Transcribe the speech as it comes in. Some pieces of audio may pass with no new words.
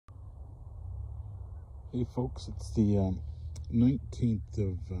Hey folks, it's the 19th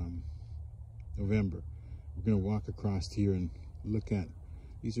of November. We're going to walk across here and look at,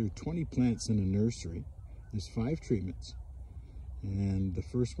 these are 20 plants in a nursery. There's 5 treatments. And the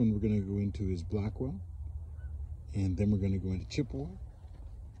first one we're going to go into is Blackwell. And then we're going to go into Chippewa.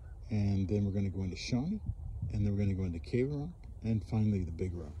 And then we're going to go into Shawnee. And then we're going to go into Cave Rock. And finally the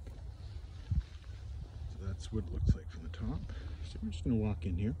Big Rock. So that's what it looks like from the top. So we're just going to walk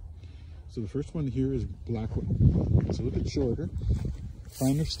in here. So the first one here is Blackwell. It's a little bit shorter,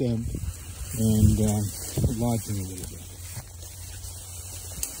 finer stem, and lodging a little bit.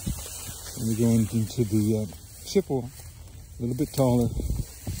 And we go into the Chippewa, a little bit taller,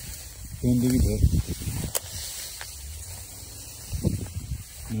 bending a bit.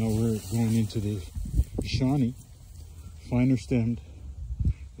 Now we're going into the Shawnee, finer stemmed,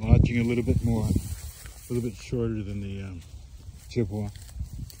 lodging a little bit more, a little bit shorter than the Chippewa.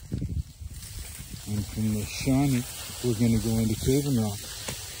 And from the Shawnee, we're going to go into Cave Rock,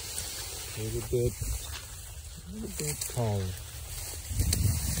 a little bit taller,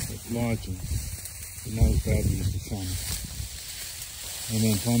 like lodging, but not as badly as the Shawnee. And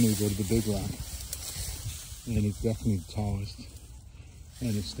then finally we go to the Big Rock, and it's definitely the tallest,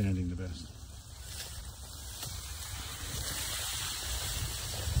 and it's standing the best.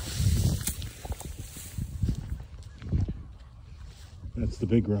 That's the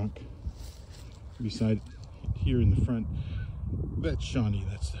Big Rock. Beside here in the front, that's Shawnee,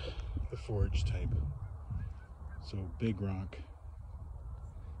 that's the forage type. So Big Rock,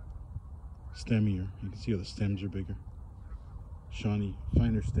 stemmier, you can see how the stems are bigger. Shawnee,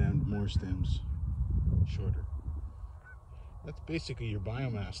 finer stemmed, more stems, shorter. That's basically your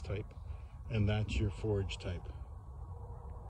biomass type, and that's your forage type.